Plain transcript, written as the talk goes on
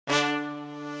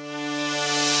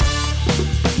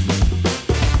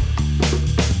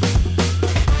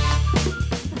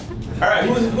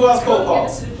who else cold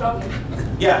calls?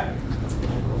 Yeah.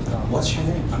 What's your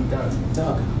name? I'm Doug.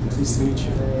 Doug. Pleased to meet you.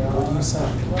 What do you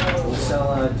sell? We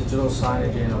sell digital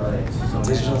signage analytics. So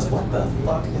Digital, what the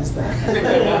fuck is that?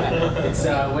 it's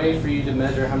a way for you to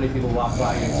measure how many people walk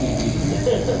by your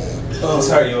TV. Oh,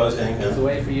 sorry, you were saying. It's a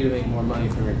way for you to make more money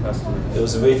from your customers. It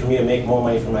was a way for me to make more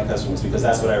money from my customers because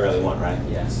that's what I really want, right?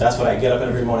 Yes. That's what I get up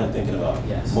every morning thinking about.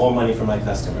 Yes. More money from my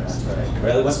customers. That's right.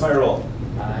 Really? What's my role?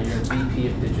 You're a VP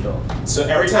of digital. So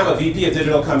every time a VP of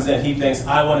digital comes in, he thinks,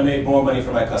 I want to make more money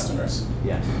for my customers.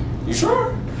 Yes. You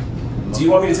sure? Do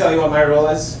you want me to tell you what my role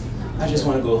is? I just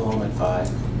want to go home at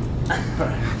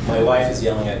 5. My wife is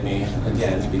yelling at me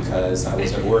again because I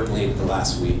was at work late the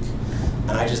last week,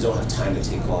 and I just don't have time to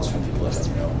take calls from people I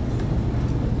don't know.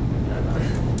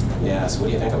 Yeah, so what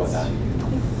do you think about that?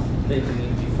 They can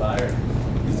need to be fired.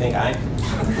 You think I?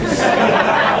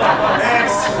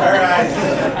 Next! Alright.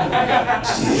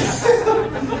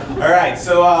 Alright,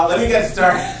 so let me get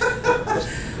started.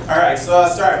 Alright, so I'll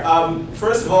start.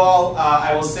 First of all,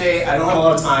 I will say I don't have a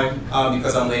lot of time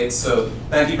because I'm late, so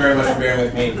thank you very much for bearing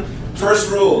with me. First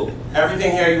rule,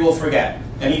 everything here you will forget.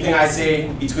 Anything I say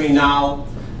between now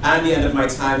and the end of my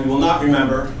time, you will not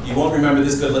remember. You won't remember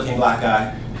this good-looking black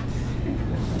guy.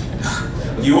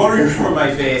 You won't remember my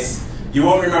face. You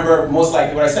won't remember most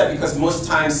likely what I said because most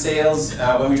times sales,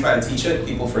 when we try to teach it,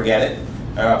 people forget it.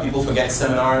 People forget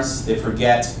seminars. They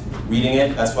forget reading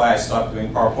it. That's why I stopped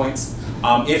doing PowerPoints.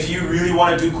 If you really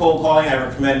want to do cold calling, I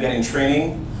recommend getting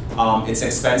training. It's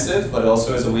expensive, but it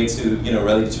also is a way to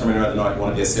really determine whether or not you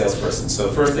want to be a salesperson. So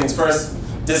first things first,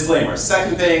 disclaimer.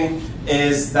 Second thing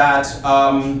is that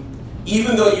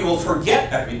even though you will forget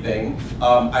everything,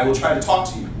 I will try to talk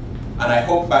to you. And I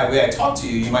hope by the way I talk to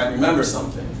you, you might remember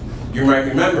something. You might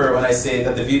remember when I say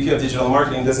that the VP of Digital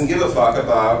Marketing doesn't give a fuck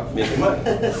about making money.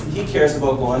 He cares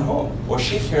about going home. Or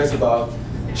she cares about,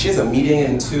 she has a meeting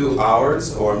in 2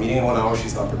 hours or a meeting in 1 hour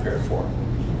she's not prepared for.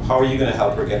 How are you going to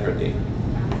help her get her date?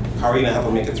 How are you going to help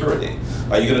her make it through her date?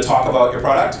 Are you going to talk about your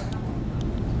product?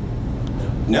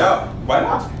 No. Why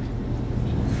not?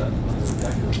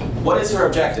 What is her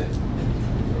objective?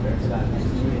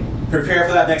 Prepare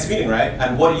for that next meeting, right?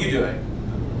 And what are you doing?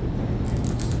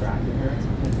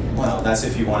 Well, that's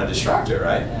if you want to distract her,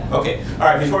 right? Yeah. Okay. All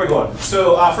right, before we go on.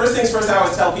 So first things first, I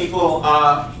always tell people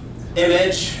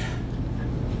image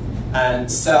and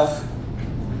self-view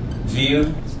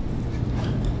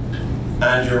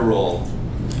and your role.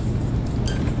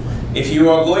 If you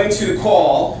are going to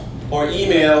call or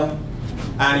email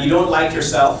and you don't like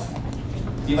yourself,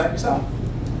 do you like yourself?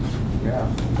 Yeah.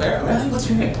 Where? Really? What's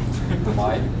your name?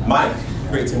 Mike. Mike.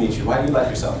 Great to meet you. Why do you like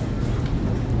yourself?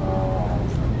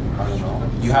 I don't know.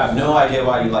 You have no idea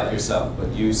why you like yourself,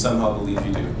 but you somehow believe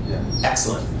you do. Yeah.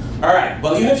 Excellent. All right.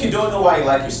 Well, even if you don't know why you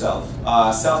like yourself,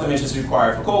 self-image is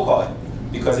required for cold calling.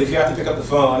 Because if you have to pick up the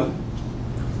phone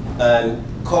and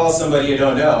call somebody you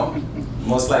don't know,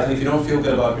 most likely if you don't feel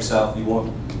good about yourself, you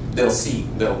won't. They'll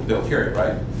hear it,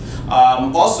 right?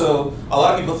 Also, a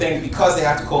lot of people think because they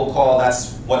have to cold call,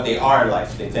 that's what they are in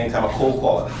life. They think I'm a cold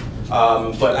caller.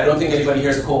 But I don't think anybody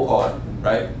here is a cold caller,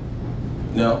 right?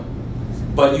 No.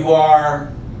 But you are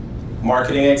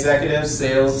marketing executives,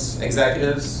 sales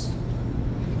executives?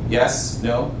 Yes?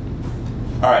 No?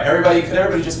 All right, everybody, could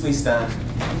everybody just please stand?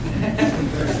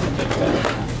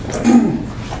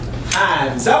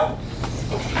 Hands up.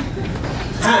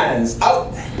 Hands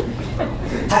out.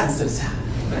 Hands to the side.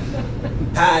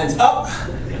 Hands up.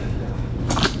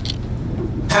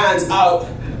 Hands out.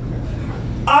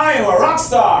 I am a rock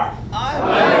star. I am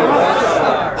a rock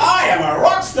star. I am a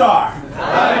rock star. I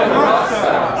am a rock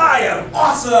star. I am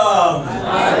awesome.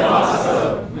 I am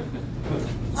awesome.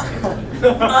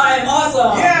 I am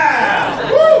awesome. Yeah.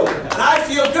 Woo. And I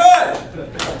feel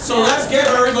good. So let's give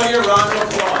everybody a round of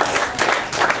applause.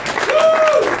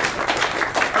 Woo.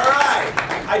 All right.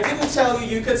 I didn't tell you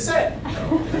you could sit.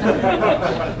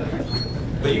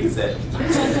 But you can sit.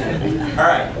 All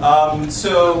right.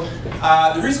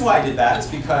 The reason why I did that is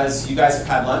because you guys have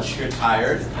had lunch, you're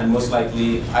tired, and most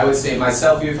likely, I would say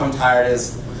myself, if I'm tired,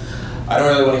 is I don't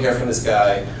really want to hear from this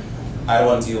guy. I don't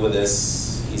want to deal with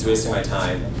this. He's wasting my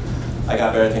time. I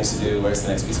got better things to do. Where's the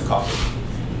next piece of coffee?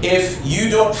 If you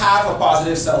don't have a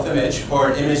positive self-image or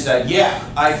an image that, yeah,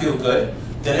 I feel good,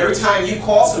 then every time you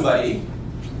call somebody,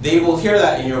 they will hear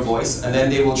that in your voice, and then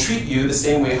they will treat you the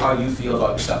same way how you feel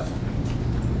about yourself.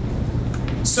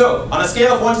 So, on a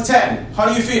scale of 1 to 10, how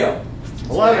do you feel?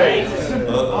 11.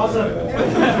 Awesome.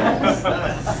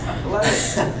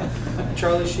 11.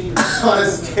 Charlie Sheen. On a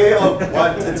scale of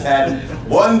 1 to 10,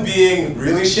 1 being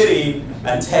really shitty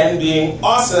and 10 being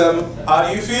awesome, how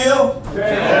do you feel?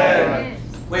 10.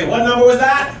 Wait, what number was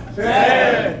that?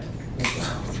 10.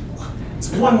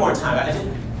 One more time. I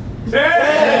didn't.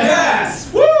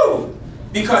 Yes! Woo!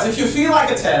 Because if you feel like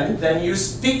a 10, then you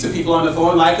speak to people on the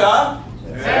phone like a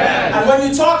 10. And when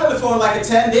you talk on the phone like a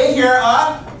 10, they hear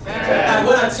a 10. And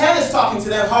when a 10 is talking to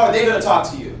them, how are they going to talk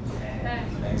to you?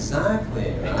 10.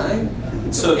 Exactly, right?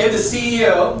 So if the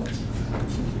CEO,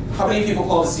 how many people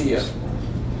call the CEO?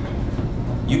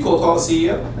 You call the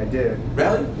CEO? I did.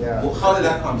 Really? Yeah. Well, how did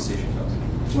that conversation go?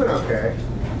 It went okay.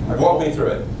 Walk me through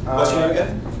it. What's your name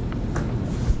again?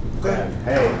 Go ahead.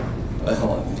 Hey.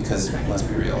 Hold on, because let's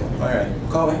be real. All right,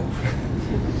 call me.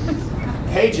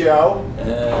 Hey, Joe.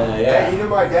 Yeah. Hey, you know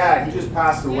my dad, he just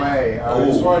passed away. I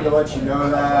just wanted to let you know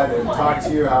that and talk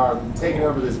to you how I'm taking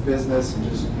over this business and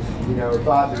just, you know,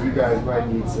 thought that you guys might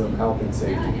need some help and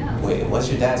safety. Wait, what's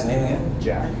your dad's name again?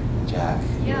 Jack. Jack?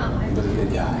 Yeah. He was a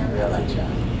good guy. I like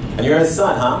Jack. And you're his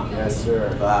son, huh? Yes,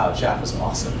 sir. Wow, Jack was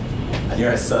awesome. And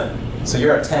you're his son. So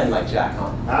you're a 10 like Jack,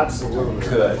 huh? Absolutely.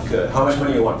 Good, good. How much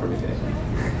money do you want from me today?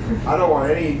 I don't want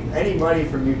any money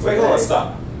from you today. Wait, hold on,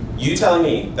 stop. You telling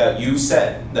me that you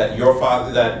said that your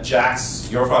father,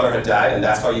 your father had died, and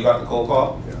that's how you got the cold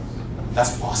call? Yeah.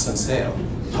 That's awesome sale.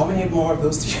 How many more of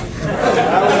those do you have? I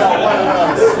don't know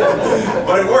what else.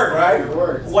 But it worked, right? It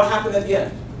worked. What happened at the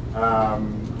end?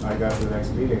 I got to the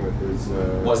next meeting with his...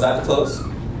 Was that the close?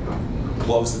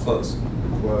 What was the close?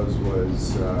 was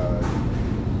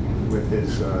with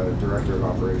his director of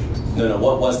operations. No,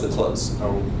 what was the close?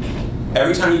 Oh,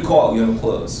 Every time you call, you have a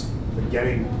close.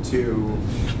 getting to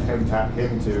him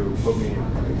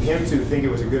to think it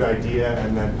was a good idea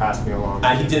and then pass me along.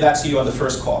 And he did that to you on the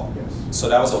first call? Yes. So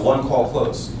that was a one-call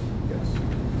close? Yes.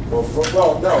 Well,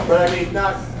 no, but I mean,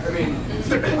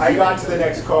 I got to the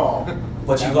next call.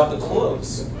 But you got the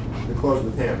close. The close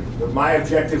with him. But my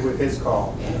objective with his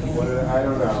call, I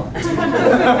don't know.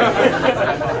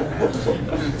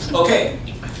 Okay,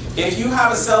 if you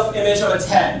have a self-image of a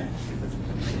 10,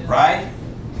 right?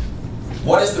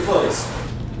 What is the close?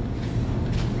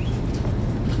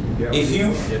 If you,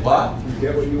 what? You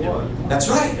get what you want. That's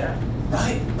right,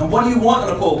 right? And what do you want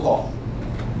on a cold call?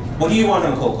 What do you want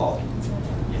on a cold call?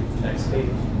 Next stage.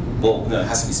 Well, no, it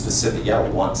has to be specific. You gotta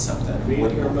want something.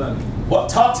 Meeting or money? What?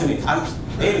 Talk to me.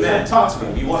 Hey man, talk to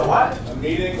me. You want what? A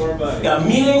meeting or money? A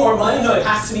meeting or money? No, it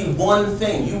has to be one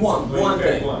thing. You want one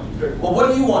thing. Well, what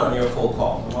do you want on your cold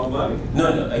call? I want money.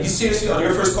 No. Are you seriously on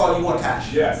your first call? You want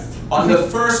cash? Yes. On the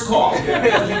first call,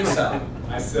 what do you sell?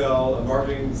 I sell a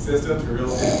marketing system for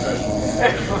real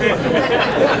estate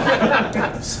professionals.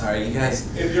 I'm sorry, you guys.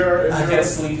 I get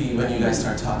sleepy when you guys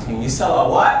start talking. You sell a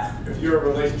what? If you're a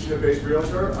relationship-based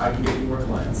realtor, I can get you more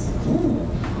clients. Ooh.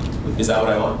 Is that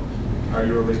what I want? Are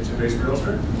you a relationship-based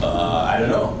realtor? I don't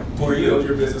know. Who are Do you build you?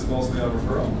 your business mostly on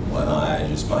referral? Well, I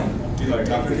just might. Do you like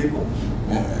talking to people?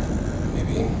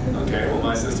 Maybe. Okay, well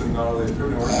my system not only is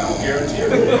proven to work, I will guarantee it.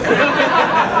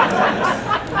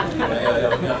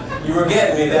 You were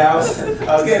getting me there. I was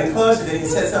getting closer. Then you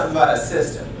said something about a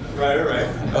system. Right.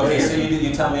 Okay, so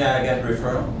you tell me how to get a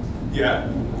referral? Yeah.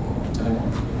 Tell me more.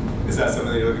 Is that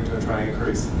something that you're looking to try and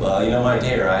increase? Well, you know my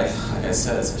day, right? Like I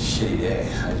said, it's a shitty day.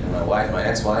 My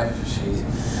ex-wife, she...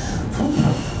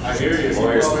 I hear you.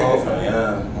 Lawyers call from me,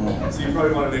 yeah. So you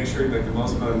probably want to make sure you make the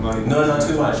most amount of money. No, not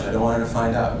too much. I don't want her to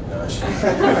find out. No, she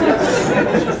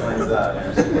finds out.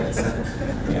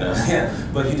 Yeah.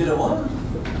 But you did it well.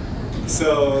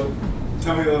 So,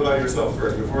 tell me a little about yourself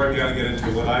first, before I kind of get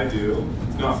into what I do.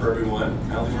 It's not for everyone.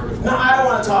 I only work with No, I don't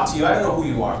want to talk to you. I don't know who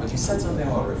you are, but you said something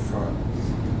about referral.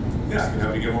 Yeah, I can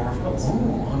help you get more referrals.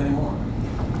 Ooh, how many more?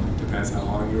 Depends how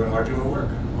long you and hard you want to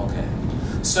work. Okay.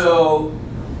 So,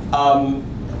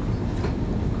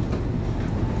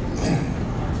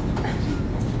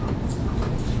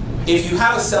 if you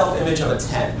have a self-image of a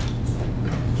 10,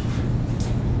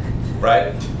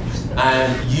 right?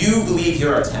 And you believe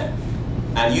you're a 10,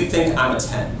 and you think I'm a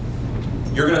 10,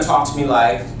 you're gonna talk to me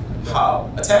like, how?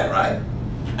 A 10, right?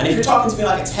 And if you're talking to me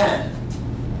like a 10,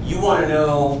 you wanna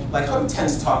know, like, how do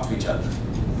 10s talk to each other?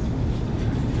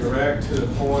 Direct to the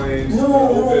point.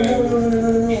 No.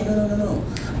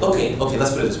 Okay,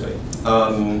 let's put it this way.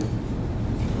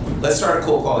 Let's start a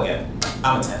cold call again.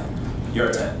 I'm a 10, you're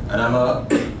a 10, and I'm a...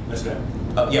 That's right.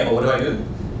 Yeah, but what do I do?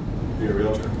 Be a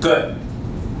realtor. Good.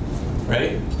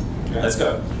 Ready? Okay. Let's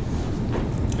go.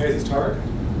 Hey, is this Taariq?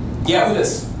 Yeah, who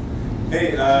this?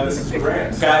 Hey, this is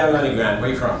Grant. Guy, I don't know any Grant. Where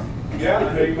are you from? Yeah, I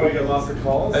know you probably get lots of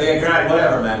calls. Yeah, Grant,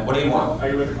 whatever, man. What do you want? Are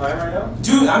you with the client right now?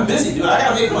 Dude, I'm busy, dude. I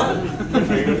gotta make money.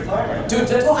 Are you with the client right now? Dude,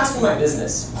 don't ask me my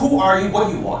business. Who are you? What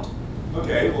do you want?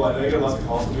 Okay, well, I know you get lots of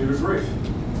calls, so maybe brief.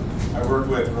 I work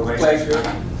with relationship.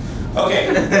 Okay.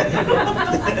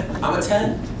 I'm a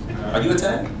 10. Are you a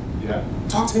 10? Yeah.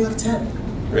 Talk to me like a 10.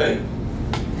 Really?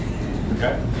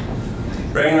 Okay.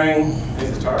 Ring, ring. Hey,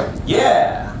 this is Taariq.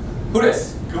 Yeah. Who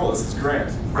this? Cool, this is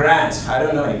Grant. Grant. I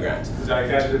don't know any Grant. Did I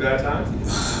catch you at a bad time?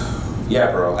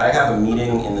 Yeah, bro. I have a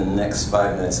meeting in the next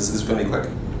 5 minutes. This is gonna be quick.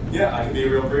 Yeah, I can be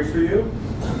real brief for you.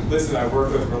 Listen, I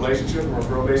work with relationship and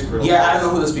referral-based realtors. Yeah, I don't know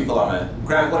who those people are, man.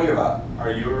 Grant, what are you about?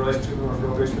 Are you a relationship and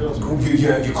referral-based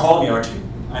realtor? You called me, aren't you?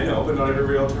 I know, but not every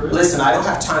realtor is. Listen, I don't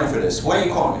have time for this. Why are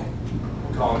you calling me?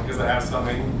 I'm calling because I have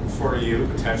something for you,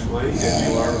 potentially, if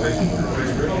you are a relationship and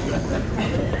referral-based realtor.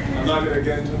 I'm not going to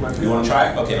get into my... You want to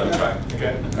try? Okay, let me try.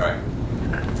 Okay. All right.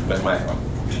 Where's my phone?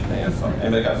 I have a phone.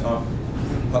 Anybody got a phone?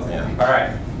 Nothing. Yeah. All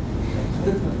right.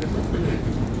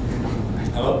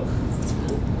 Hello?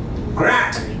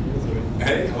 Grant!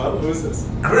 Hey, hello, who is this?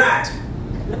 Grant!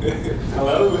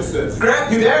 Hello, who is this?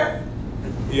 Grant, you there?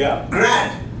 Yeah?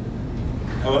 Grant!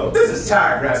 Hello? This is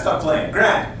Taariq, Grant. Stop playing.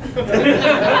 Grant! Hey,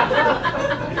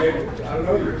 I don't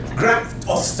know you. Grant!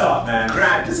 Oh, stop, man.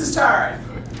 Grant, this is Taariq.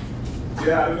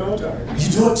 Yeah, I don't know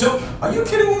Taariq. You don't joke? Are you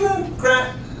kidding me, man?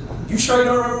 Grant? You sure you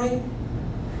don't remember me?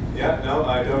 Yeah, no,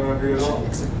 I don't remember you at all.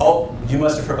 Oh, you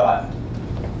must have forgotten.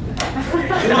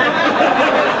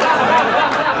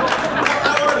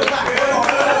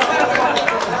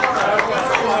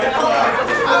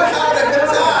 I was having a good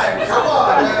time. Come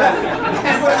on, man.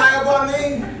 You would hang up on me?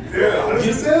 Yeah,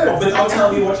 100%. Without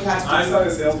telling me what you had to do. I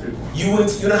started salespeople. You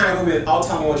wouldn't hang up on me without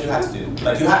telling me what you had to do.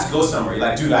 Like, you had to go somewhere. You're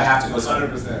like, dude, I have to go somewhere.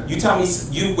 100%. You tell me,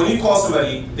 when you call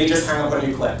somebody, they just hang up on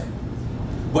you, click.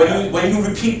 When you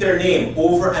repeat their name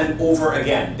over and over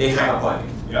again, they hang up on you.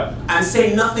 Yep. And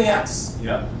say nothing else.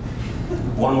 Yep.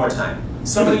 One more time.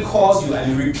 Somebody calls you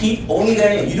and you repeat only their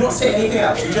name. You don't say anything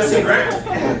else. You just say Grant,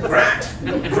 Grant,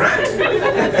 Grant.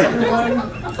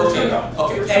 Okay,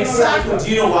 okay. Exactly.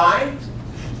 Do you know why?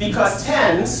 Because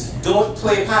 10s don't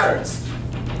play patterns.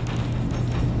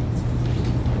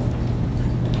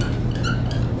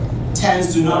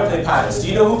 10s do not play patterns. Do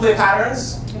you know who play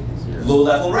patterns?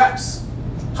 Low-level reps.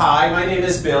 Hi, my name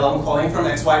is Bill. I'm calling from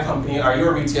XY company. Are you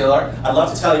a retailer? I'd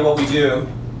love to tell you what we do.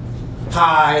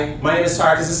 Hi, my name is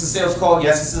Taariq. Is this a sales call?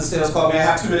 Yes, this is a sales call. May I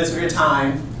have 2 minutes of your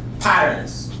time?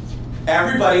 Patterns.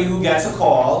 Everybody who gets a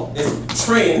call is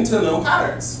trained to know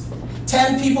patterns.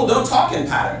 10 people don't talk in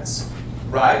patterns,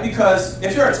 right? Because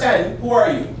if you're a 10, who are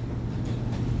you?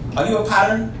 Are you a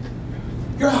pattern?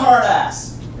 You're a hard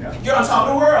ass. Yeah. You're on top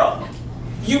of the world.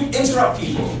 You interrupt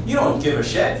people. You don't give a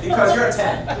shit because you're a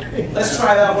 10. Let's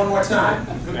try that one more time.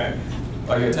 Okay.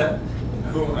 Are you a 10?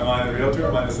 Who, am I the realtor or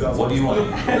am I the salesperson? What do you want?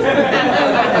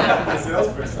 The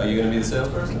salesperson. Are you going to be the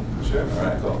salesperson? Sure. All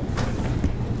right, cool.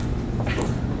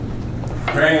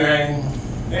 Ring, ring.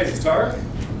 Hey, it's Taariq.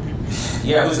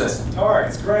 Yeah, who's this? Taariq,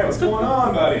 it's Grant. What's going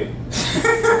on, buddy?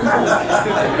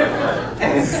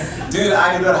 Dude,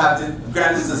 I do not have to.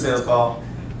 Grant, this is a sales call.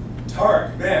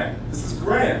 Taariq, man, this is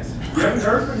Grant. You haven't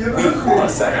heard from you? Wait, hold on a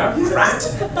second. Grant?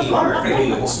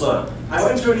 Hey, slow down. I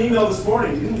sent you an email this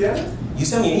morning. You didn't get it? You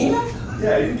sent me an email?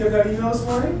 Yeah, you didn't get that email this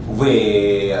morning?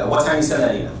 Wait, what time you sent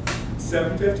that email?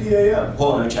 7:50 a.m.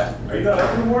 Hold on, let me check. Are you not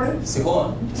up in the morning? See, hold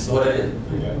on. This is what I did.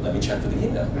 Yeah. Let me check for the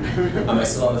email. Am I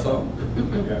still on the phone?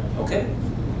 Yeah. Okay.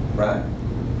 Right.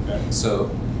 Yeah. So,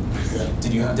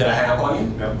 Yeah. did I hang up on you?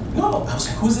 No. No. I was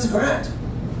like, who's this Grant?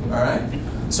 All right.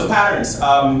 So patterns.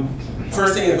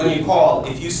 First thing is when you call,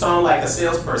 if you sound like a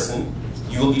salesperson,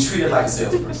 you will be treated like a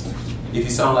salesperson. If you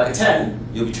sound like a 10,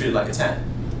 you'll be treated like a 10.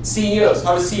 CEOs.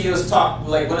 How do CEOs talk?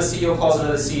 Like when a CEO calls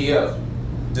another CEO,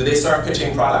 do they start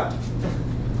pitching product?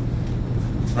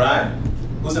 Right?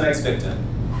 Who's the next victim?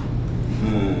 I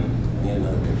need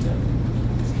another victim.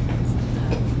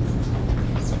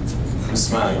 I'm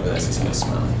smiling over there. See somebody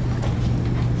smiling.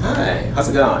 Hi. How's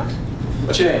it going?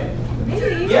 What's your name? Me?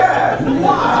 Yeah.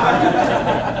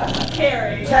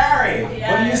 Carrie. Carrie.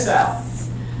 Yes. What do you sell?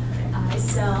 I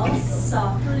sell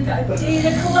software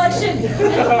data collection.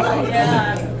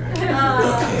 Yeah.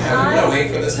 Have you been awake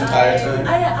for this entire time?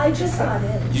 I just got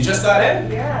in. You just got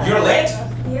in? Yeah. You're late?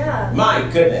 Yeah. My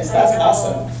goodness, that's I know.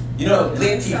 awesome. You know,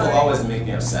 late people Sorry. always make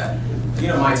me upset. You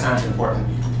know, my time's important.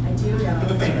 I do know.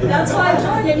 That's why I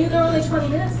joined. I knew there were only 20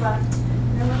 minutes left.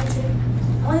 And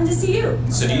I wanted to see you.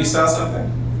 So do you sell something?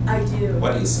 I do.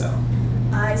 What do you sell?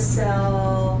 I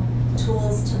sell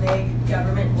tools to make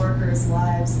government workers'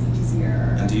 lives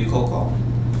easier. And do you cold call?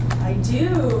 I do.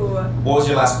 What was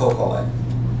your last cold call like?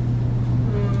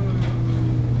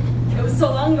 It was so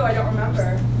long ago I don't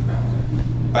remember.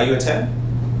 Are you a 10?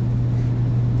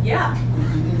 Yeah.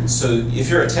 So if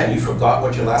you're a 10, you forgot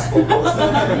what your last cold call was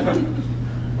like?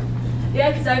 Yeah,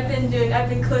 because I've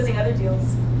been closing other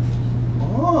deals.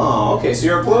 Oh, okay, so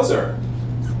you're a closer.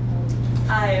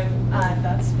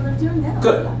 That's what I'm doing now.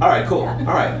 Good, all right, cool, Yeah.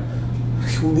 all right.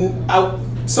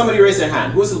 Somebody raise their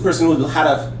hand. Who's the person who had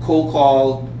a cold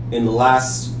call in the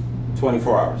last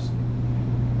 24 hours?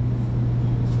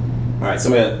 All right,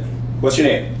 somebody, what's your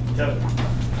name? Kevin.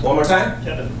 One more time?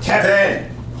 Kevin. Kevin.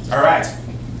 All right.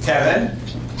 Kevin,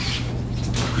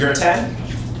 you're a 10?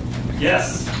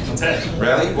 Yes, I'm 10.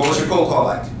 Really? What was your cold call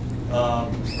like?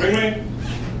 Ring ring.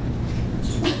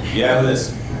 Yeah, who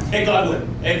is? Hey Godwin.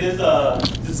 Hey, this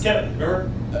is Kevin. Remember?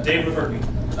 Dave referred me.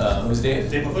 Who's Dave?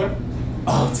 Dave McClure?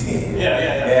 Oh, Dave.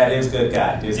 Yeah. Yeah, Dave's a good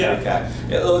guy. Dave's a good guy.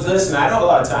 Yeah, listen, I don't have a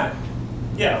lot of time.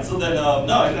 Yeah, so then, no,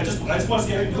 I just want to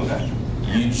see how you're doing, man.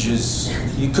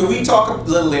 Could we talk a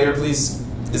little later, please?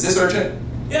 Is this urgent?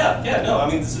 Yeah, no,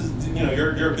 I mean, this is,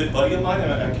 you're a good buddy of mine,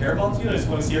 and I care about you, I just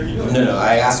want to see how you're doing. No,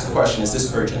 I asked a question. Is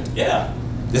this urgent? Yeah.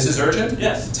 This is urgent?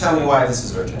 Yes. Tell me why this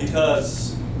is urgent.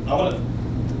 Because I want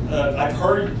to, I've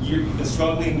heard you've been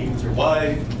struggling with your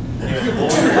wife, you know,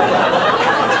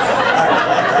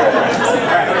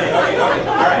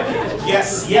 All right.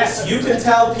 Yes, you can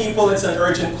tell people it's an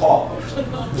urgent call.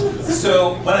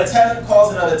 So when a 10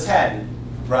 calls another 10,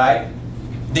 right,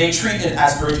 they treat it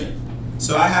as urgent.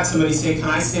 So I had somebody say, can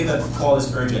I say that the call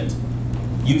is urgent?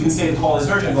 You can say the call is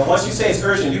urgent, but once you say it's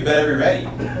urgent, you better be ready,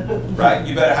 right?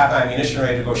 You better have ammunition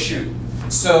ready to go shoot.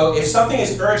 So if something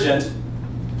is urgent,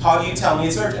 how do you tell me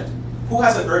it's urgent? Who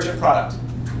has an urgent product?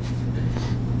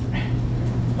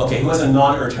 Okay, who has a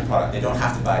non-urgent product? They don't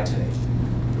have to buy it today.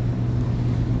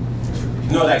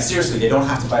 No, like seriously, they don't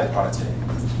have to buy the product today.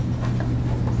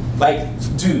 Like,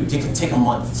 dude, it can take a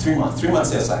month, 3 months, 3 month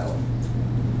sales cycle.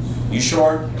 You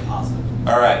sure? Awesome.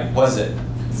 All right, what is it?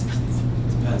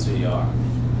 Depends who you are.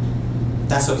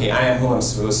 That's okay, I am who I'm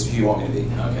supposed to, who you want me to be.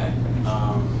 Okay.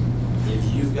 If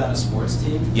you've got a sports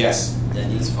team Yes. that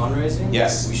needs fundraising,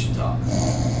 Yes. we should talk.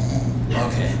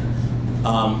 Okay.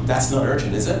 That's not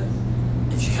urgent, is it?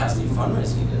 If you guys need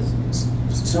fundraising, it is.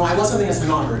 So I want something that's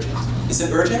not urgent. Is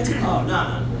it urgent? Oh,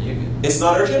 no, you're good. It's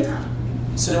not urgent?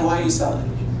 So then why are you selling it?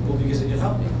 Well, because it could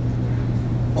help you.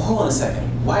 Well, hold on a second.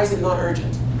 Why is it not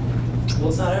urgent? Well,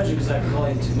 it's not urgent because I can call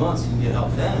you in 2 months. You can get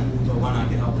help then, but why not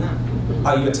get help now?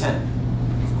 Are you a 10?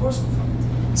 Of course I'm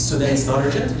fucking. So then it's not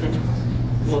urgent?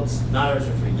 Well, it's not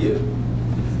urgent for you.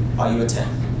 Are you a 10?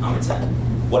 I'm a 10.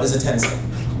 What does a 10 say? A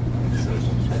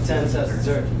 10 says it's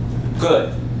urgent.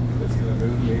 Good. It's going to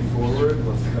move me forward.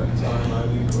 Let's cut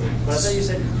timeline quick. But I thought you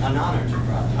said a non-urgent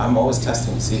problem. I'm always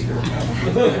testing to see if you're a 10.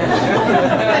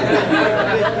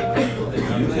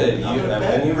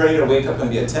 When you're ready to wake up and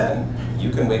be a 10, you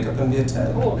can wake up and be a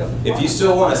 10. If you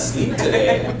still want to sleep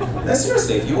today, then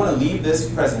seriously, if you want to leave this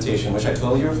presentation, which I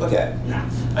told you to forget,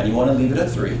 and you want to leave it at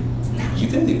 3, you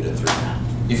can leave it at 3.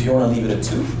 If you want to leave it at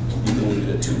 2, you can leave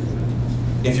it at 2.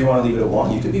 If you want to leave it at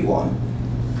 1, you can be 1.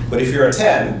 But if you're a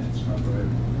 10,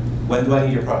 when do I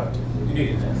need your product? You need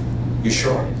it then. You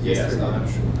sure? Yes, I'm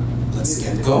sure. Let's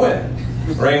get going.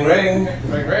 Ring, ring.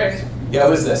 Ring, ring. Yeah,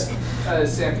 who's this?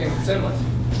 Sam came from Simless.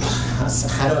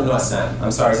 I don't know Sam. I'm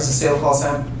sorry, is this a sales call,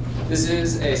 Sam? This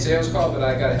is a sales call, but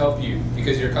I gotta help you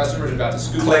because your customer's about to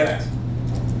scoop Click. back.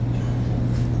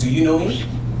 Do you know me?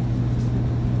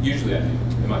 Usually I do.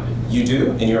 It might be. You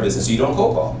do in your business. You don't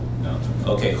cold call. No.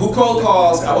 Okay. Who cold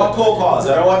calls? I want cold calls.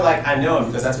 I don't want like I know him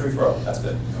because that's a referral. That's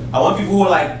good. I want people who are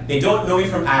like they don't know me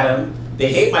from Adam. They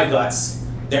hate my guts.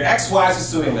 Their ex-wives are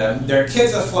suing them. Their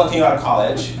kids are flunking out of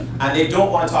college, and they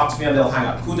don't want to talk to me and they'll hang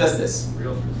up. Who does this?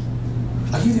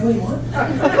 Are you the only one?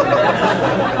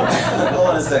 Hold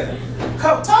on a second.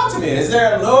 Come talk to me. Is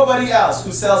there nobody else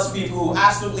who sells to people who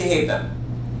absolutely hate them?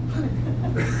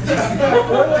 I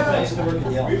used to work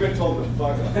at Yelp. We've been told to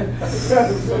fuck up.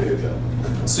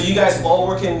 So you guys all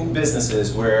work in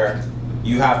businesses where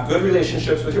you have good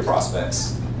relationships with your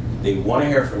prospects. They want to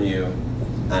hear from you,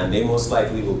 and they most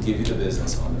likely will give you the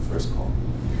business on the first call.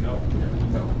 No,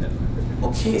 never.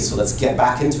 Okay, so let's get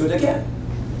back into it again.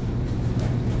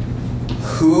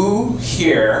 Who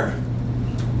here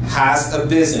has a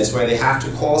business where they have to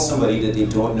call somebody that they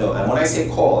don't know? And when I say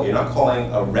call, you're not calling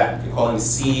a rep. You're calling the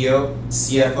CEO,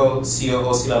 CFO,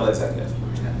 COO, C-level executive.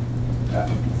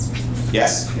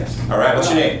 Yes? Yes. All right, what's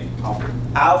your name? Alfred.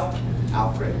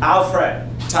 Alfred. Alfred.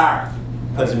 Taariq.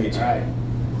 Pleasure to meet you. All right.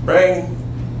 Bring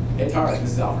Hey Taariq,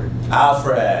 this is Alfred.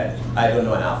 Alfred. I don't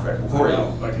know an Alfred. Who are you?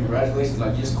 Well, congratulations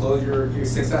on just closed your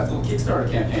successful Kickstarter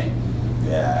campaign.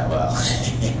 Yeah, well.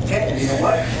 Hey, you know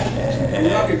what?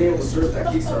 You're not going to be able to serve that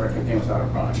Kickstarter campaign without a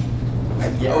product.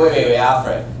 Oh, wait,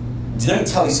 Alfred. Let me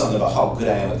tell you something about how good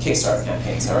I am at Kickstarter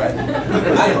campaigns, all right?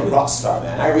 I am a rock star,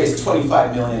 man. I raised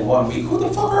 $25 million in 1 week. Who the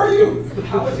fuck are you?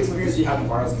 How much experience do you have in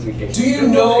wireless communication? Do you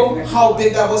know how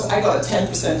big that was? I got a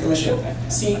 10% commission.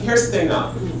 See, here's the thing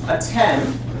now. A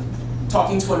 10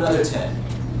 talking to another 10.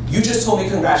 You just told me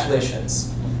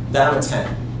congratulations that I'm a 10.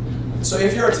 So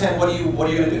if you're a 10, what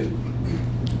are you gonna do?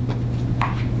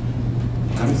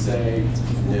 I'm gonna say,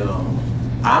 No.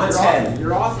 I'm a 10. awesome.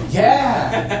 You're awesome.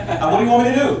 Yeah. And what do you want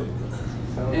me to do?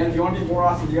 And if you want to be more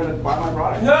awesome, you gotta buy my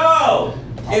product. No.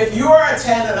 If you are a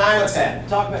 10 and I'm a 10.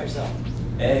 Talk about yourself.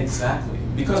 Exactly.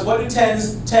 Because what do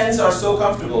 10s are so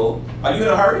comfortable? Are you in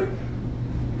a hurry?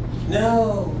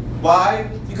 No. Why?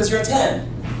 Because you're a 10.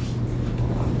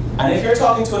 And if you're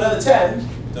talking to another 10,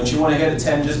 don't you want to hear the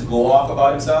 10 just go off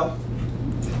about himself?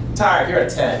 Taariq, you're a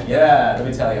 10. Yeah, let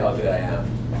me tell you how good I am.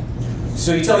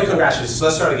 So you tell me congratulations. So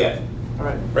let's start again. All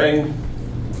right. Ring.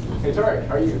 Hey, Taariq,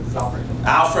 how are you? This is Alfred.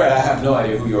 Alfred, I have no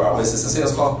idea who you are. Is this a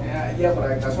sales call? Yeah,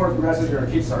 but I just want to congratulate you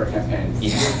on your Kickstarter campaign.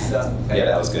 Yeah. It's, Yeah,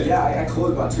 that was good. Yeah, I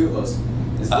closed about 2 of those.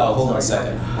 Oh, hold on a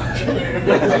second.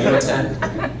 Are you a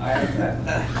 10? I am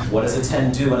that. What does a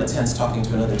 10 do when a 10's talking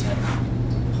to another 10?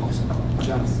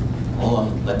 Jumps. Hold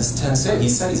on, let this 10 say. He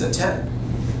said he's a 10.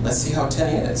 Let's see how 10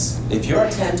 he is. If you're a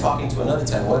 10 talking to another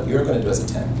 10, what you're going to do as a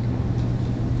 10?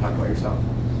 Talk about yourself.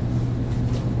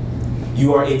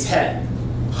 You are a 10.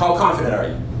 How confident are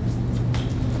you?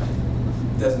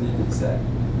 Doesn't need to be said.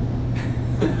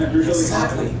 You're really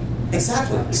Exactly. confident.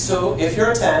 Exactly. So if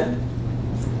you're a 10,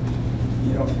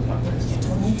 You don't need to talk about yourself. you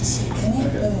don't need to say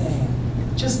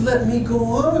anything. Just let me go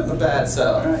on with my bad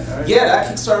self. All right. Yeah, that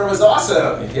Kickstarter was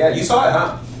awesome. Yeah, you saw it,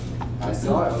 huh? I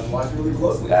saw it. I was watching really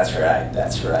closely. That's right.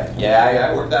 That's right. Yeah,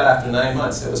 I worked that after 9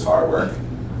 months. It was hard work.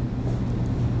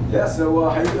 Yeah. So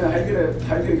how you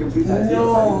gonna complete that deal?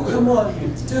 No, come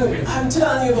on, dude. I'm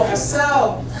telling you about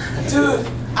myself, dude.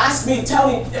 Ask me. Tell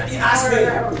me. Ask me.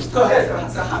 Go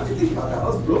ahead. So how did you think about that? That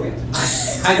was brilliant.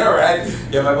 I know, right?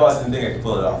 Yeah, my boss didn't think I could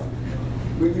pull it off.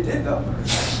 Well, you did though.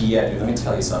 Yeah, dude. Let me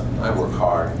tell you something. I work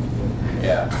hard.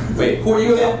 Yeah. Wait, who are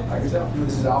you again? I can tell.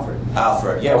 This is Alfred.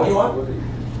 Alfred. Yeah. What do you want?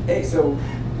 Hey, so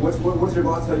what's your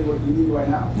boss tell you what you need right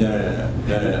now?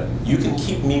 No. You can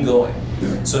keep me going.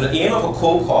 So the aim of a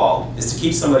cold call is to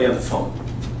keep somebody on the phone.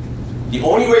 The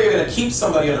only way you're going to keep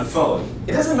somebody on the phone,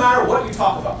 it doesn't matter what you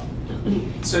talk about.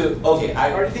 So, okay,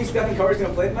 Or do you think Stephen Curry's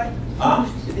gonna play tonight?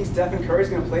 You think Stephen Curry's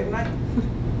gonna play tonight?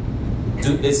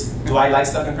 Do I like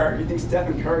Stephen Curry? You think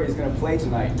Stephen Curry is gonna play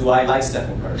tonight? Do I like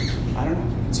Stephen Curry? I don't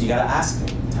know. So you gotta ask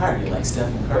me. Taariq, you like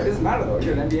Stephen But it Curry? doesn't matter though.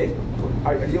 You're an NBA.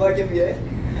 Do you like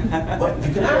NBA? But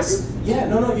you can ask. Yeah,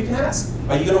 no, you can ask.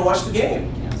 Are you gonna watch the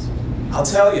game? I'll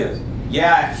tell you.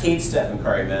 Yeah, I hate Stephen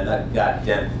Curry, man. That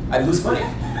goddamn, I lose money.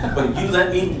 But you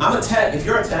let me. I'm a 10. If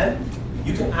you're a 10,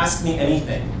 you can ask me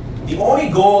anything. The only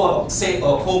goal of, say, a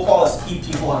cold call is to keep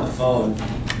people on the phone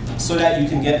so that you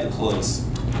can get the close.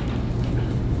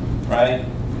 Right?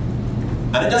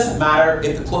 And it doesn't matter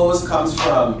if the close comes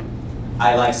from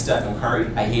I like Stephen Curry,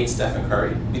 I hate Stephen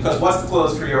Curry. Because what's the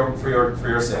close for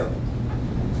your sale?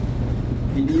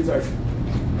 He needs our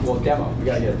demo. We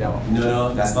gotta get a demo.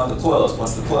 No, that's not the close.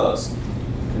 What's the close?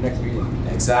 The next meeting.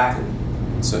 Exactly.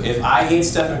 So if I hate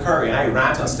Stephen Curry and I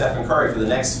rant on Stephen Curry for the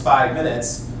next 5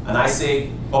 minutes and I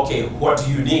say, okay, what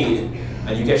do you need?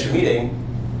 And you get your meeting,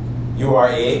 you are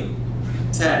a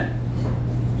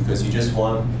 10 because you just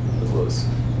won the close.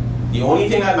 The only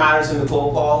thing that matters in the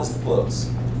cold call is the close,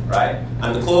 right?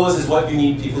 And the close is what you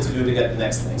need people to do to get the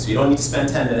next thing. So you don't need to spend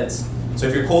 10 minutes. So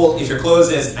if your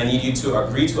close is, I need you to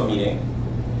agree to a meeting.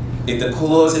 If the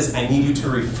close is, I need you to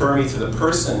refer me to the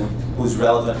person who's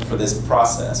relevant for this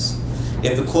process.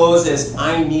 If the close is,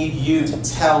 I need you to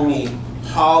tell me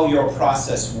how your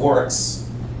process works.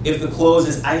 If the close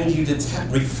is, I need you to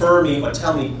refer me or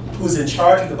tell me who's in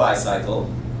charge of the buy cycle,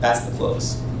 that's the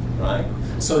close, right?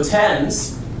 So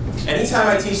 10s, anytime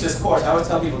I teach this course, I always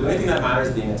tell people the only thing that matters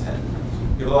is being a 10.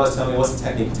 People always tell me, what's the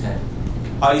technique of 10?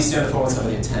 How do you stay on the phone with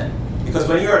somebody at 10? Because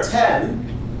when you're a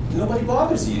 10, nobody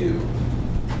bothers you.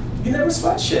 You never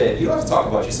sweat shit. You don't have to talk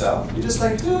about yourself. You're just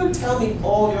like, dude, tell me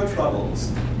all your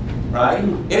troubles, right?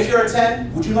 If you're a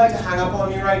 10, would you like to hang up on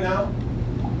me right now?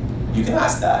 You can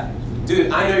ask that.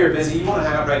 Dude, I know you're busy. You want to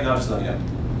hang up right now, just let me know.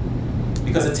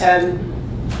 Because a 10,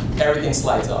 everything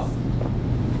slides off.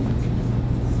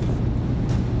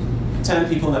 10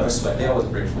 people never sweat. They always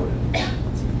break footed.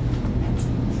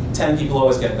 10 people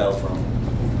always get bells wrong.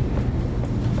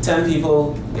 10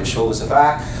 people, their shoulders are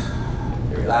back,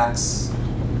 they relax.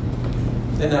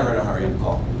 They're never in a hurry to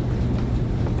call.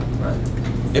 Right?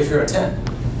 If you're a 10.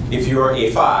 If you're a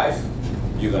 5,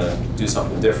 you're going to do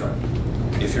something different.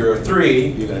 If you're a 3,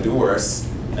 you're going to do worse.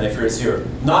 And if you're a 0,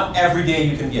 not every day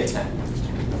you can be a 10.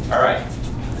 All right.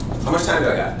 How much time do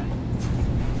I got?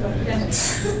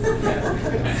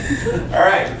 All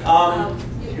right.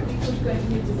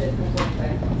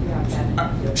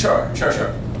 Sure.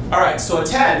 All right, so a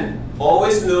 10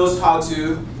 always knows how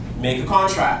to make a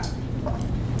contract.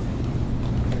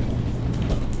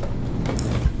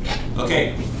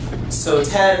 Okay, so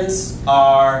 10s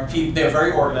are people, they're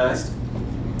very organized.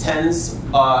 10s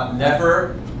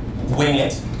never wing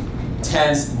it.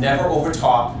 10s never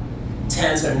overtalk.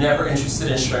 10s are never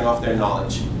interested in showing off their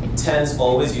knowledge. 10s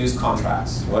always use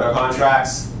contracts. What are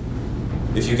contracts?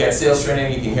 If you get sales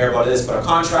training, you can hear about this, but a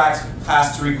contract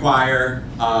has to require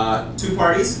 2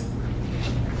 parties.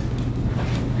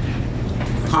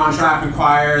 A contract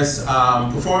requires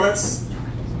performance.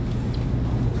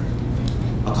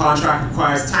 A contract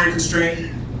requires time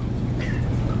constraint.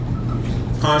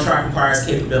 A contract requires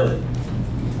capability.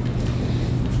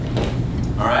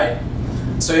 All right?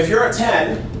 So if you're a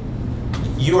 10,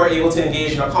 you are able to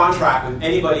engage in a contract with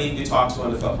anybody you talk to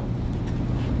on the phone.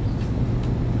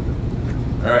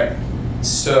 All right,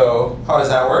 so how does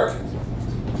that work?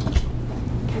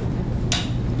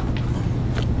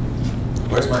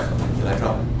 Where's my phone? Did I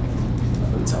drop it? I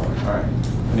wouldn't tell her. All right,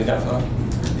 you got a phone?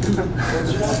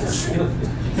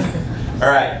 All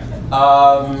right,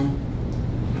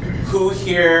 who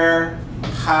here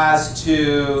has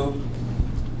to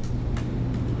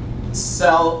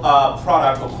sell a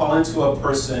product or call into a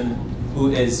person who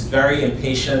is very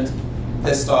impatient,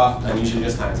 pissed off, and usually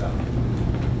just hangs up?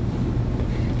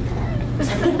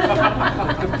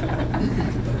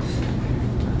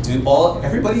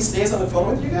 Everybody stays on the phone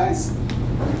with you guys?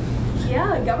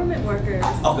 Yeah, government workers.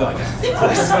 Oh, God.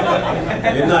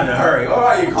 You're not in a hurry.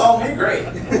 Oh, you called me? Great.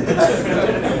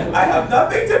 I have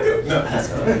nothing to do. No,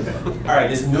 that's all right. All right,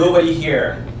 there's nobody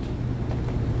here.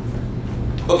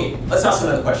 Okay, let's ask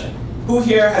another question. Who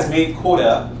here has made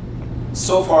quota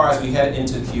so far as we head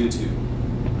into Q2?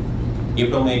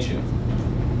 April, May, June.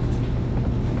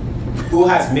 Who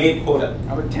has made quota?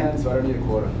 I'm a 10, so I don't need a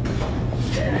quota.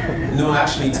 No,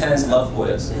 actually, 10s love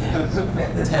quotas.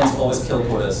 10s always kill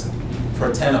quotas. For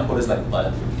a 10, a quota's like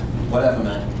blood. Whatever,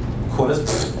 man.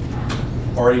 Quotas,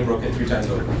 already broke it 3 times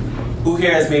over. Who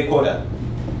here has made quota?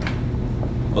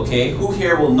 Okay, who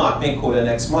here will not make quota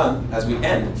next month as we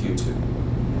end Q2?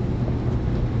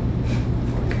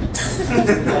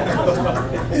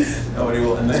 Nobody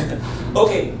will end that.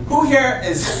 Okay, who here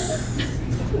is...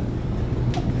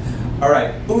 All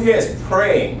right, who here is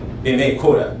praying they made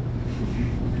quota?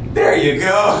 There you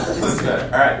go. That's better.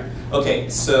 All right. Okay,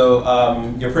 so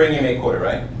you're praying you make quota,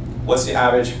 right? What's the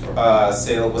average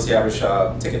sale? What's the average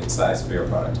ticket size for your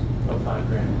product? About 5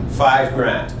 grand. 5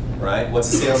 grand, right? What's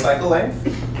the sales cycle length?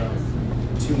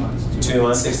 2 months. 2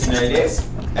 months, 60, 90 days.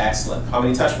 Excellent. How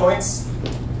many touch points?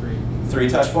 3. 3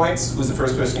 touch points. Who's the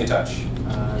first person you touch?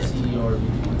 CEO or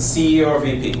VP. CEO or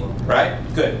VP, right?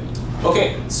 Good.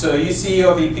 Okay, so you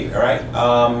CEO or VP, all right?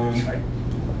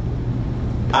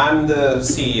 I'm the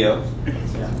CEO.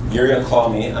 You're gonna call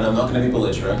me, and I'm not gonna be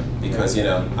belligerent because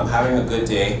I'm having a good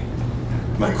day.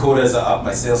 My quotas are up.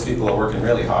 My salespeople are working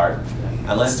really hard,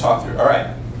 and let's talk through. All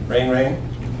right, ring, ring.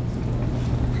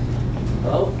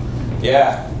 Hello?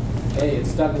 Yeah. Hey,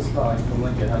 it's Douglas calling from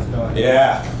Lincoln. How's it going?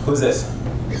 Yeah. Who's this?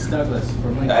 It's Douglas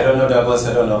from Lincoln. I don't know Douglas.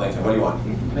 I don't know Lincoln. What do you want?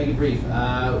 Make it brief.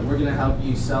 We're gonna help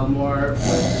you sell more.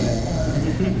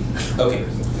 Okay.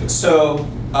 So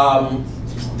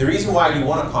the reason why you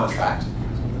want a contract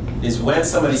is when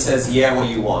somebody says, yeah, what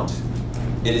do you want?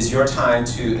 It is your time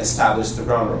to establish the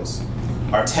ground rules.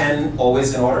 Are 10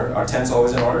 always in order? Are 10s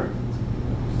always in order?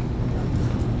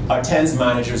 Are 10s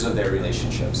managers of their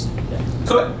relationships? Yeah.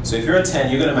 Good. So if you're a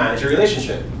 10, you're going to manage a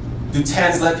relationship. Do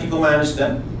 10s let people manage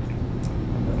them?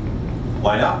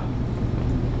 Why not?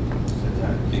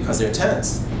 Because they're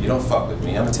 10s. You don't fuck with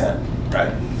me, I'm a 10,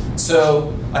 right?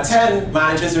 So a 10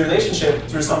 manages a relationship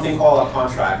through something called a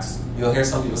contract. You'll hear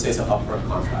some people say it's an upfront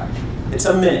contract. It's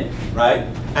a minute, right?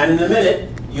 And in the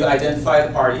minute, you identify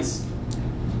the parties.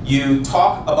 You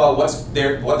talk about what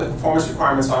the performance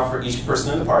requirements are for each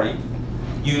person in the party.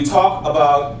 You talk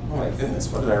about, oh my goodness,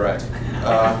 what did I write?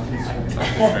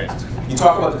 You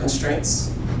talk about the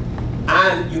constraints.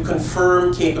 And you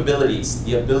confirm capabilities,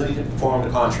 the ability to perform the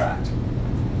contract.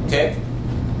 Okay?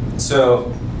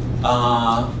 So,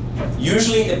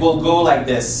 usually it will go like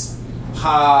this.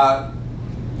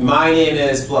 My name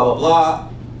is blah, blah, blah.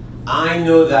 I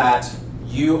know that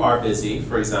you are busy,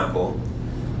 for example.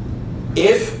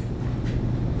 If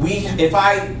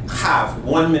I have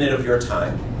 1 minute of your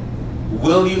time,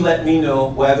 will you let me know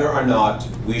whether or not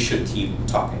we should keep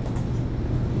talking?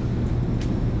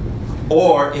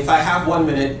 Or if I have 1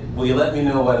 minute, will you let me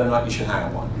know whether or not you should hang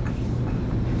up on?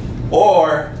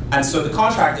 And so the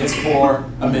contract is for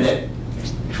a minute,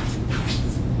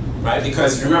 right?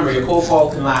 Because remember, your cold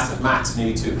call can last at max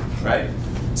maybe 2, right?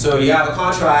 So you have a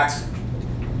contract,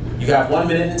 you have 1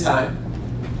 minute in time,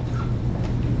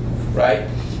 right?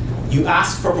 You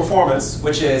ask for performance,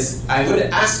 which is, I'm going to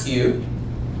ask you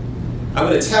I'm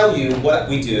going to tell you what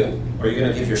we do, or you're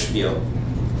going to give your spiel.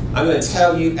 I'm going to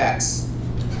tell you X.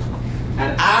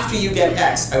 And after you get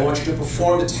X, I want you to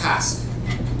perform the task.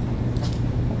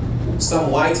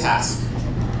 Some Y task,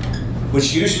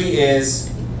 which usually is,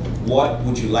 what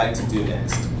would you like to do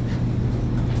next?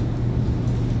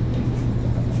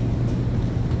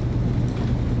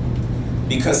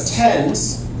 Because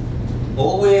 10s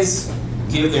always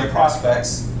give their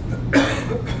prospects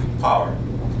power.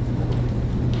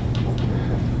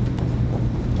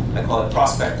 I call it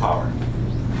prospect power.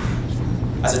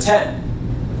 As a 10.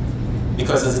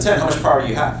 Because as a 10, how much power do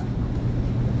you have?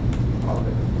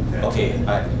 Okay,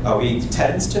 are we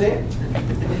 10s today?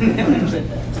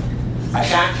 I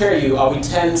can't hear you. Are we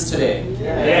 10s today?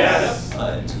 Yes.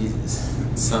 Jesus,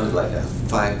 it sounded like a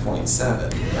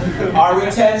 5.7. Are we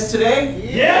 10s today?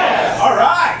 Yes. All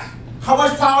right. How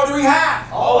much power do we have?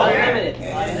 Oh, Unlimited.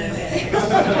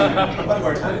 One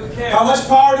more time. How much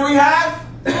power do we have?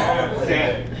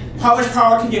 How much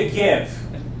power can you give?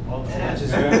 A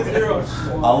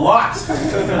lot.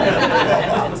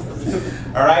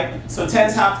 All right. So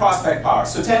 10s have prospect power.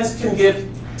 So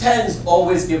 10s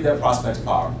always give their prospects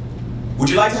power. Would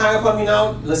you like to hang up on me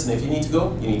now? Listen, if you need to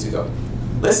go, you need to go.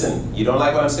 Listen, you don't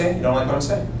like what I'm saying? You don't like what I'm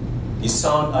saying? You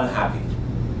sound unhappy.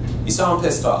 You sound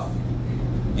pissed off.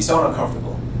 You sound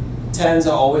uncomfortable. 10s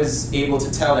are always able to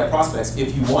tell their prospects,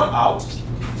 if you want out,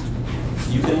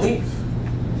 you can leave,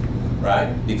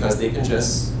 right? Because they can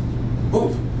just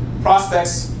move.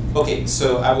 Prospects, okay,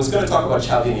 so I was going to talk about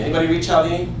Cialdini. Anybody read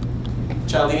Cialdini?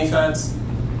 Cialdini fans?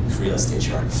 Real estate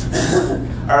chart.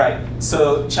 All right,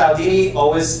 so Cialdini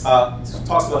always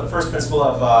talks about the first principle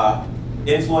of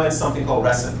influence, something called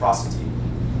reciprocity.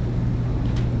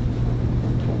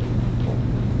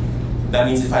 That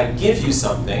means if I give you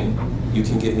something, you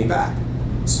can give me back.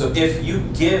 So if you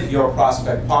give your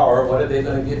prospect power, what are they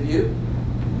going to give you?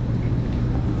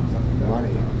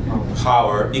 Money.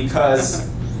 Power, because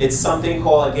it's something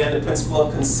called, again, the principle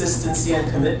of consistency and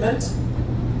commitment.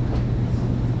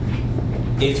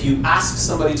 If you ask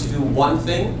somebody to do one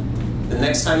thing, the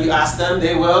next time you ask them,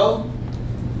 they will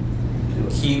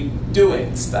keep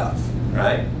doing stuff,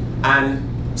 right?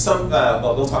 And some,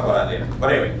 well, we'll talk about that later.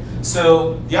 But anyway,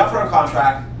 so the upfront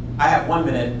contract, I have 1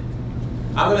 minute.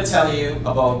 I'm going to tell you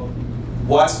about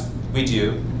what we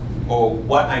do or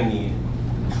what I need.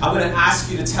 I'm going to ask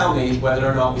you to tell me whether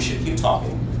or not we should keep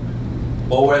talking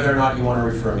or whether or not you want to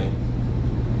refer me.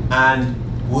 And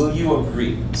will you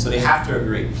agree? So they have to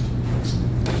agree.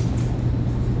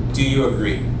 Do you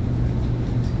agree?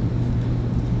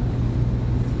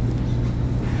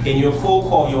 In your cold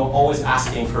call, you're always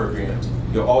asking for agreement.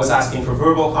 You're always asking for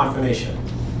verbal confirmation.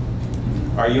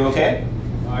 Are you okay?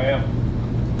 I am.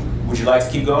 Would you like to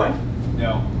keep going?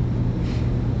 No.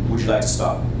 Would you like to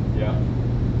stop? Yeah.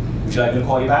 Would you like me to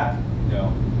call you back?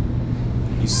 No.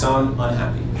 You sound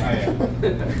unhappy. I am.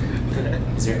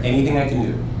 Is there anything I can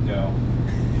do? No.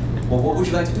 Well, what would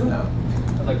you like to do now?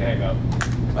 I'd like to hang up.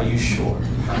 Are you sure?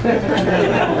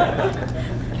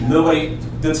 Nobody,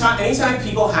 anytime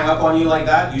people hang up on you like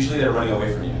that, usually they're running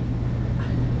away from you.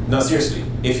 No, seriously.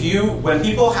 When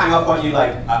people hang up on you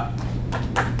like,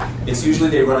 it's usually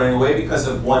they're running away because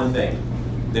of one thing.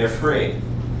 They're afraid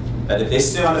that if they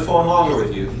stay on the phone longer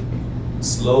with you,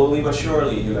 slowly but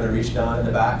surely, you're going to reach down in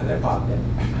the back of their pocket,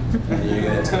 and then you're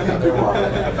going to take out their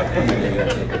wallet, and then you're going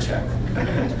to take a check.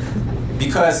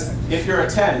 Because if you're a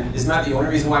 10, isn't that the only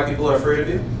reason why people are afraid of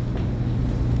you?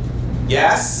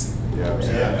 Yes?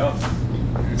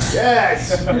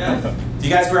 Yes! Do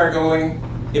you guys where I'm going?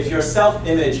 If your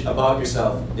self-image about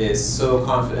yourself is so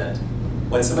confident,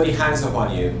 when somebody hangs up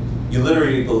on you, you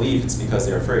literally believe it's because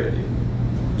they're afraid of you.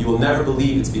 You will never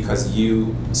believe it's because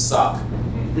you suck,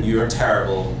 you're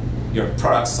terrible, your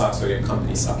product sucks, or your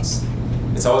company sucks.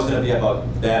 It's always going to be about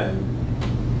them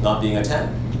not being a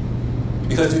 10.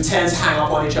 Because do 10s hang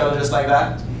up on each other just like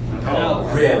that? No.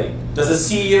 Really? Does a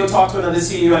CEO talk to another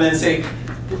CEO and then say,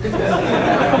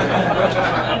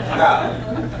 now,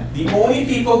 the only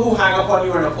people who hang up on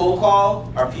you in a cold call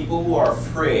are people who are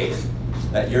afraid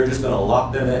that you're just going to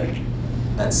lock them in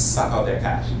and suck out their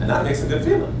cash. And that makes a good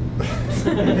feeling.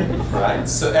 Right?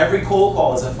 So every cold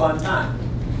call is a fun time.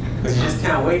 Because you just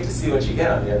can't wait to see what you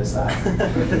get on the other side.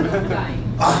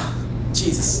 Ah,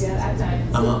 Jesus. Yeah, at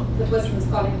times. So the person who's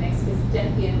calling next is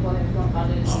 10 p.m. calling from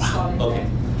London. Calling Okay.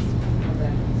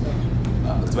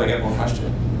 Do I get one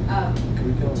question?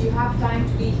 Do you have time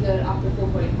to be here after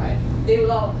 4:45? They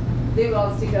will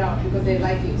all stick around because they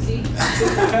like you. See? Do you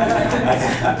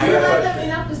like them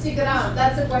enough to stick around?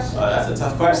 That's the question. That's a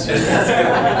tough question.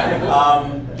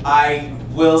 I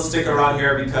will stick around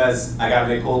here because I gotta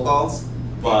make cold calls.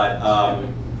 But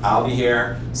I'll be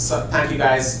here. So, thank you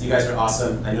guys. You guys are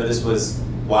awesome. I know this was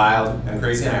wild and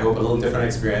crazy, and I hope a little different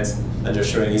experience than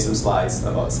just showing you some slides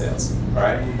about sales. All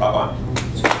right, rock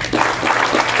on.